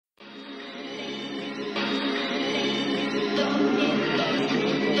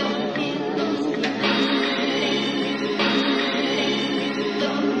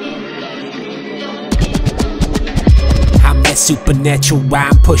that supernatural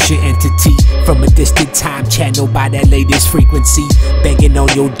rhyme pushing entity from a distant time channel by that latest frequency. Banging on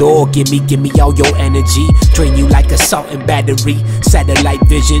your door, give me all your energy. Drain you like assault and battery. Satellite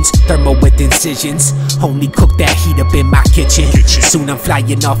visions, thermal with incisions. Only cook that heat up in my kitchen. Soon I'm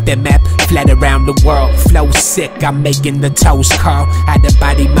flying off that map, flat around the world. Flow sick, I'm making the toes curl. Out of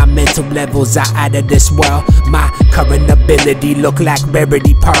body, my mental levels are out of this world. My current ability look like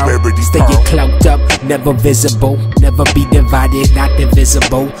rarity pearl. Staying cloaked up, never visible. Never be divided, not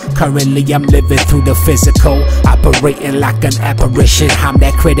divisible. Currently I'm living through the physical, operating like an apparition. I'm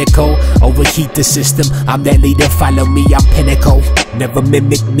that critical, overheat the system. I'm that leader, follow me, I'm pinnacle. Never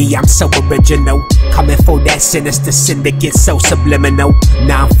mimic me, I'm so original. Coming for that sinister syndicate, so subliminal.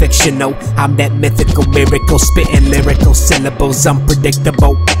 Non-fictional, I'm that mythical miracle. Spitting lyrical syllables,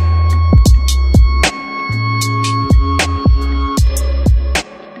 unpredictable.